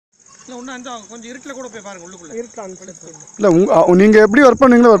கொஞ்சம் இருட்டில் கூட போய் பாருங்க உள்ளுக்குள்ள இல்லை நீங்கள் எப்படி ஒர்க்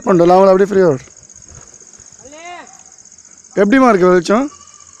பண்ணீங்களோ ஒர்க் பண்ணுறோம் அவங்கள அப்படியே ஃப்ரீயாக வரும் எப்படிமா இருக்கு வெளிச்சம்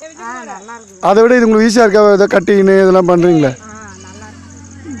அதை விட இது உங்களுக்கு ஈஸியாக இருக்கா ஏதோ கட்டின்னு இதெல்லாம் பண்ணுறீங்களே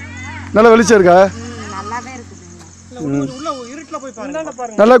நல்லா வெளிச்சம் இருக்கா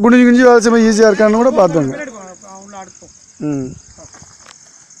நல்லா குனிஞ்சு குனிஞ்சு வேலை செய்ய ஈஸியாக இருக்கான்னு கூட பார்த்துங்க ம்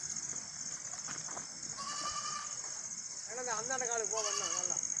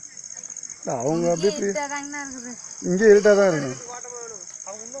அவங்க அப்படியே இங்கே இருட்டாக தான் இருக்கு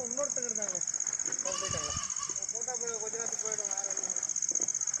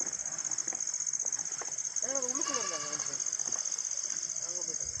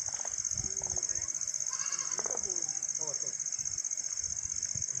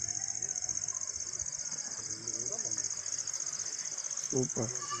சூப்பர்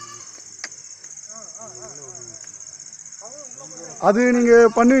அது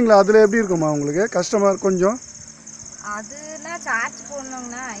நீங்கள் பண்ணுவீங்களா அதில் எப்படி இருக்குமா உங்களுக்கு கஸ்டமர் கொஞ்சம்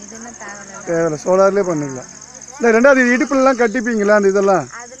தேவையில்லை சோலார்லேயே பண்ணுவீங்களா இல்லை ரெண்டாவது இடுப்புலலாம் கட்டிப்பீங்களா அந்த இதெல்லாம்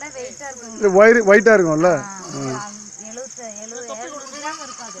ஒயர் ஒயிட்டாக இருக்கும்ல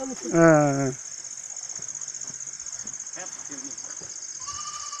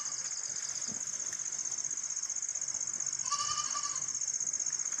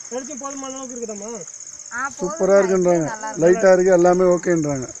சூப்பராக இருக்குன்றாங்க லைட்டாக இருக்குது எல்லாமே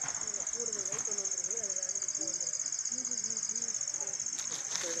ஓகேன்றாங்க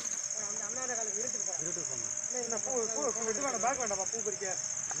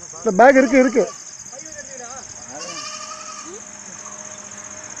இல்லை பேக் இருக்கு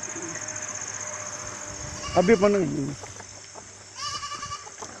அப்படியே பண்ணுங்க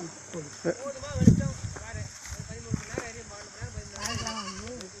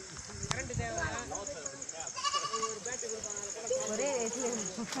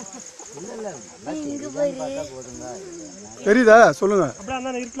தெரியுதா சொல்லுங்க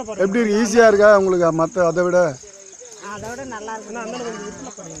எப்படி இருக்கு ஈஸியா இருக்கா உங்களுக்கு மற்ற அதை விட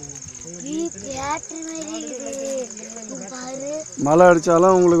மழை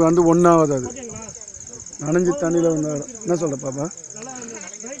அடிச்சாலும் உங்களுக்கு வந்து ஒன்றாகாது அது நனைஞ்சு தண்ணியில் வந்தாலும் என்ன சொல்ற பாப்பா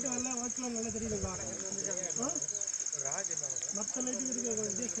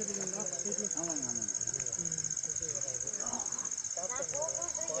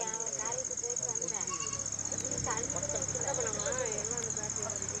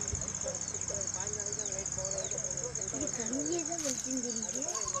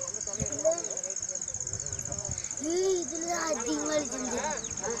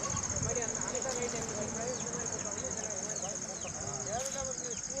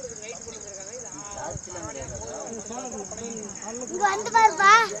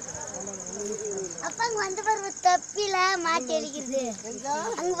தப்பில மாட்டி அடிக்கிறது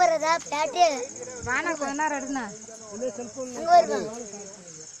அங்க வரதா பேட்டு வானா கொஞ்ச நேரம் எடுனா அங்க வருங்க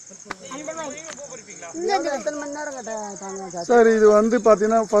சார் இது வந்து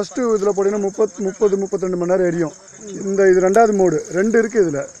பார்த்தீங்கன்னா ஃபஸ்ட்டு இதில் போட்டிங்கன்னா 32 மணி நேரம் எரியும் இது ரெண்டாவது மோடு 2 இருக்குது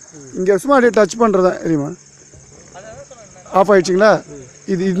இதில் இங்கே சும்மா அப்படியே டச் பண்ணுறதா எரியுமா ஆஃப் ஆகிடுச்சிங்களா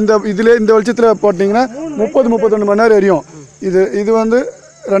இதில் இந்த வெளிச்சத்தில் போட்டிங்கன்னா 32 மணி நேரம் எரியும் இது வந்து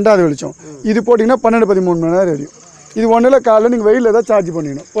ரெண்டாவது வெளிச்சம் இது போட்டிங்கன்னா 12-13 மணி நேரம் எரியும் இது ஒன்றில் காலையில் நீங்கள் வெயிலில் தான் சார்ஜ்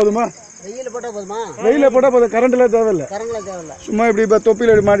பண்ணிக்கணும் போதுமா வெயிலில் போட்டால் போதும் கரண்ட்டில் தேவையில்லை சும்மா இப்படி இப்போ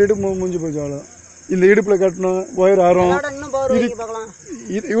தொப்பியில் மாட்டிட்டு முடிஞ்சு போச்சு அவ்வளோதான் இந்த இடுப்பில் கட்டணும் ஒயர் ஆறும்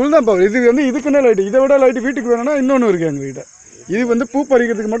இவ்வளோ தான் பவர் இது வந்து இதுக்குன்னே லைட்டு இதை விட லைட்டு வீட்டுக்கு வேணும்னா இன்னொன்று இருக்குது எங்ககிட்ட இது வந்து பூ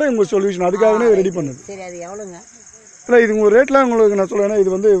பறிக்கிறதுக்கு மட்டும் எங்களுக்கு சொல்யூஷன் அதுக்காகவே ரெடி பண்ணுது இல்லை இது உங்கள் ரேட்லாம் உங்களுக்கு நான் சொல்லுவேன் இது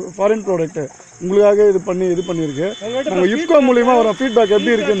வந்து ஃபாரின் ப்ராடக்ட்டு உங்களுக்காக இது பண்ணியிருக்கு நாங்கள் இப்கோ மூலியமாக வரோம் ஃபீட்பேக்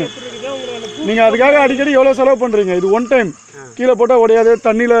எப்படி இருக்குன்னு நீங்கள் அதுக்காக அடிக்கடி எவ்வளோ செலவு பண்ணுறீங்க இது ஒன் டைம் கீழே போட்டால் உடையாது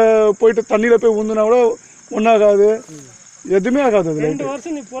தண்ணியில் போய் ஊந்துனா கூட ஒன்றாகாது எதுவுமே ஆகாது அது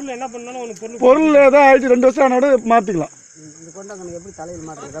பொருள் ஏதாவது ஆயிடுச்சு 2 வருஷம் ஆனால் மாற்றிக்கலாம்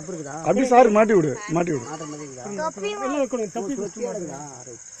அப்படி சார் மாட்டி விடு